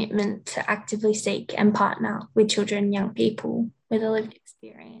a commitment to actively seek and partner with children and young people with a lived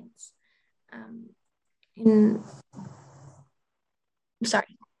experience.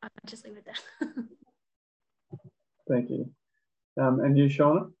 Sorry, I'll just leave it there. Thank you. And you,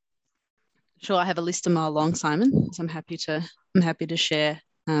 Shauna? Sure, I have a list a mile long, Simon, so I'm happy to share.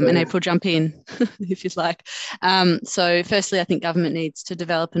 And April, jump in if you'd like. So firstly, I think government needs to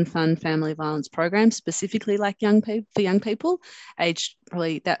develop and fund family violence programs, specifically like for young people, aged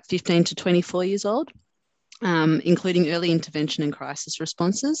probably that 15 to 24 years old, including early intervention and crisis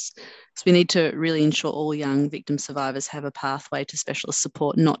responses. So we need to really ensure all young victim survivors have a pathway to specialist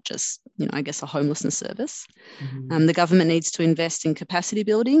support, not just, I guess, a homelessness service. The government needs to invest in capacity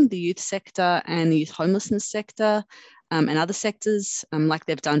building, the youth sector and the youth homelessness sector, and other sectors, like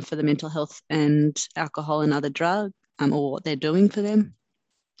they've done for the mental health and alcohol and other drug, or what they're doing for them.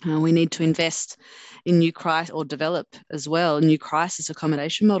 We need to invest in develop as well new crisis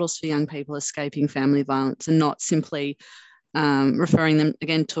accommodation models for young people escaping family violence, and not simply referring them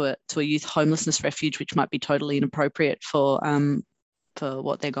again to a youth homelessness refuge, which might be totally inappropriate for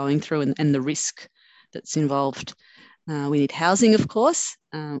what they're going through and the risk that's involved. We need housing, of course.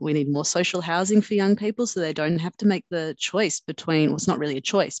 We need more social housing for young people so they don't have to make the choice between, well, it's not really a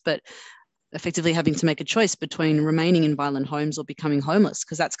choice, but effectively having to make a choice between remaining in violent homes or becoming homeless,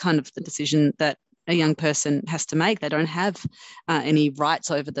 because that's kind of the decision that a young person has to make. They don't have any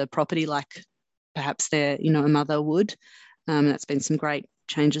rights over the property like perhaps their, a mother would. That's been some great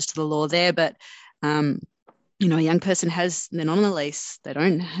changes to the law there. But, a young person they're not on a lease. They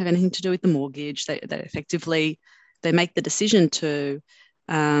don't have anything to do with the mortgage. They effectively, they make the decision to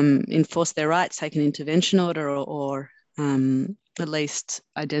enforce their rights, take an intervention order or at least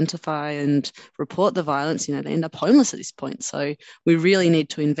identify and report the violence. They end up homeless at this point. So we really need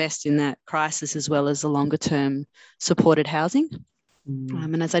to invest in that crisis as well as the longer term supported housing.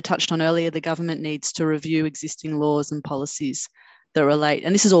 And as I touched on earlier, the government needs to review existing laws and policies that relate,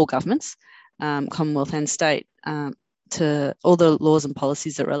 and this is all governments, Commonwealth and state, to all the laws and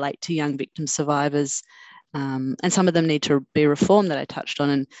policies that relate to young victim survivors. And some of them need to be reformed that I touched on.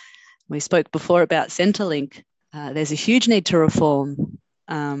 And we spoke before about Centrelink. There's a huge need to reform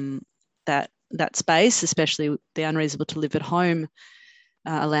that space, especially the unreasonable to live at home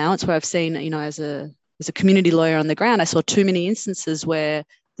allowance, where I've seen, as a community lawyer on the ground, I saw too many instances where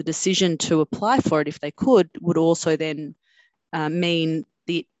the decision to apply for it, if they could, would also then mean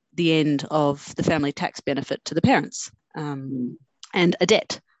the end of the family tax benefit to the parents and a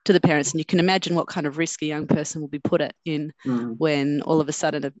debt to the parents. And you can imagine what kind of risk a young person will be put in when all of a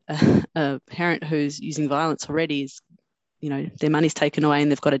sudden a parent who's using violence already is, their money's taken away and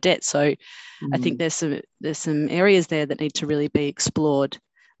they've got a debt. So I think there's some areas there that need to really be explored,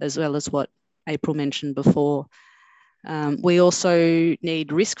 as well as what April mentioned before. We also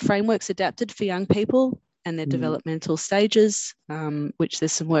need risk frameworks adapted for young people and their developmental stages, which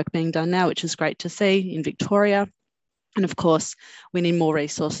there's some work being done now, which is great to see in Victoria. And of course, we need more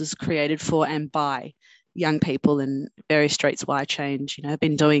resources created for and by young people, and various Streets Why Change, have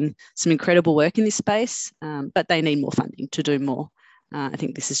been doing some incredible work in this space, but they need more funding to do more. I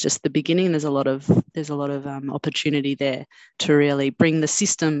think this is just the beginning. There's a lot of opportunity there to really bring the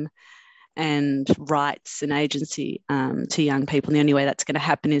system and rights and agency to young people. And the only way that's going to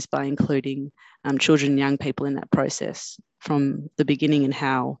happen is by including children and young people in that process from the beginning, and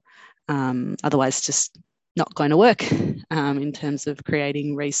how otherwise it's just not going to work in terms of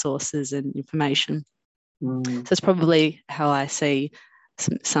creating resources and information. So it's probably how I see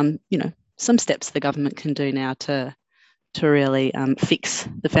some steps the government can do now to really fix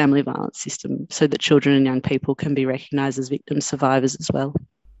the family violence system so that children and young people can be recognised as victim survivors as well.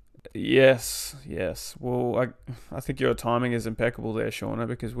 Yes. Well, I think your timing is impeccable there, Shauna,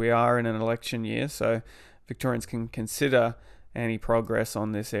 because we are in an election year, so Victorians can consider any progress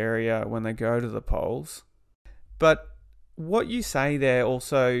on this area when they go to the polls. But what you say there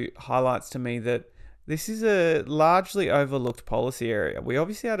also highlights to me that this is a largely overlooked policy area. We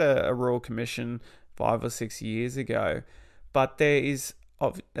obviously had a Royal Commission 5 or 6 years ago, but there is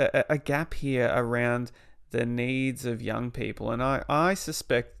a gap here around the needs of young people. And I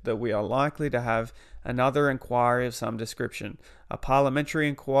suspect that we are likely to have another inquiry of some description, a parliamentary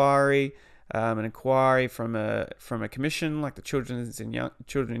inquiry, an inquiry from a commission like the Children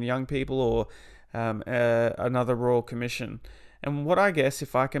and Young People, or another Royal Commission. And what I guess,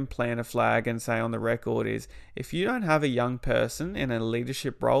 if I can plant a flag and say on the record, is if you don't have a young person in a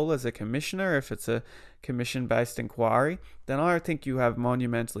leadership role as a commissioner, if it's a commission-based inquiry, then I think you have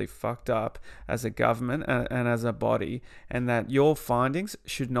monumentally fucked up as a government and as a body, and that your findings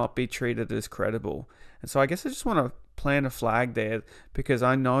should not be treated as credible. And so I guess I just want to plant a flag there, because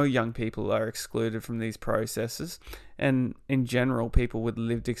I know young people are excluded from these processes, and in general, people with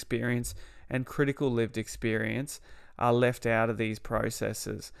lived experience and critical lived experience are left out of these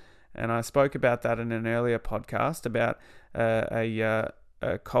processes. And I spoke about that in an earlier podcast about a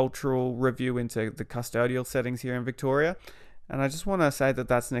cultural review into the custodial settings here in Victoria. And I just want to say that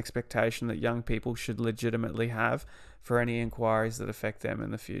that's an expectation that young people should legitimately have for any inquiries that affect them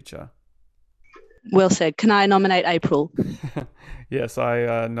in the future. Well said. Can I nominate April? Yes,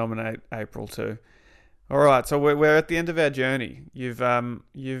 I nominate April too. All right, so we're at the end of our journey.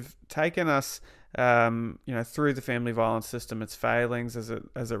 You've taken us through the family violence system, its failings as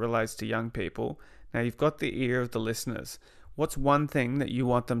it relates to young people. Now you've got the ear of the listeners. What's one thing that you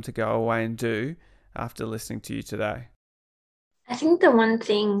want them to go away and do after listening to you today? I think the one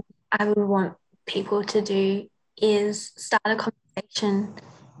thing I would want people to do is start a conversation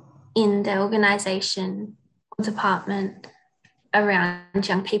in their organisation or department around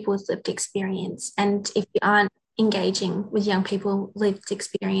young people's lived experience. And if you aren't engaging with young people lived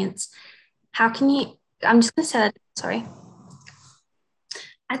experience, how can you, I'm just going to say that, sorry.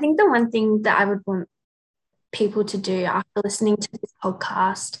 I think the one thing that I would want people to do after listening to this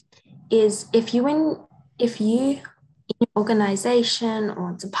podcast is if you in your organisation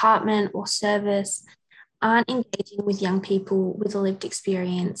or department or service aren't engaging with young people with a lived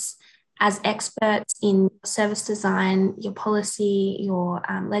experience as experts in service design, your policy, your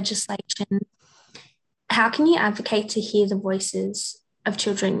legislation, how can you advocate to hear the voices of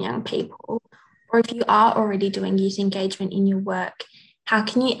children and young people? Or if you are already doing youth engagement in your work, how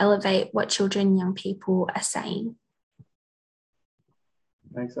can you elevate what children and young people are saying?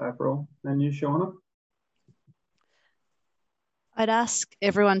 Thanks, April. And you, Shauna? I'd ask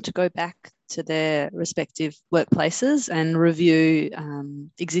everyone to go back to their respective workplaces and review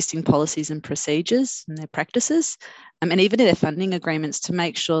existing policies and procedures and their practices, and even their funding agreements, to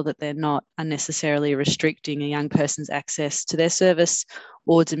make sure that they're not unnecessarily restricting a young person's access to their service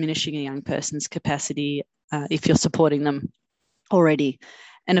or diminishing a young person's capacity if you're supporting them already.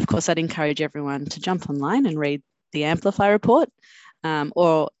 And of course, I'd encourage everyone to jump online and read the Amplify report,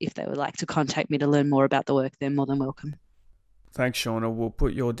 or if they would like to contact me to learn more about the work, they're more than welcome. Thanks, Shauna. We'll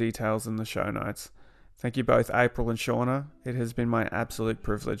put your details in the show notes. Thank you both, April and Shauna. It has been my absolute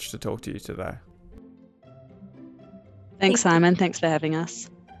privilege to talk to you today. Thanks, Simon. Thanks for having us.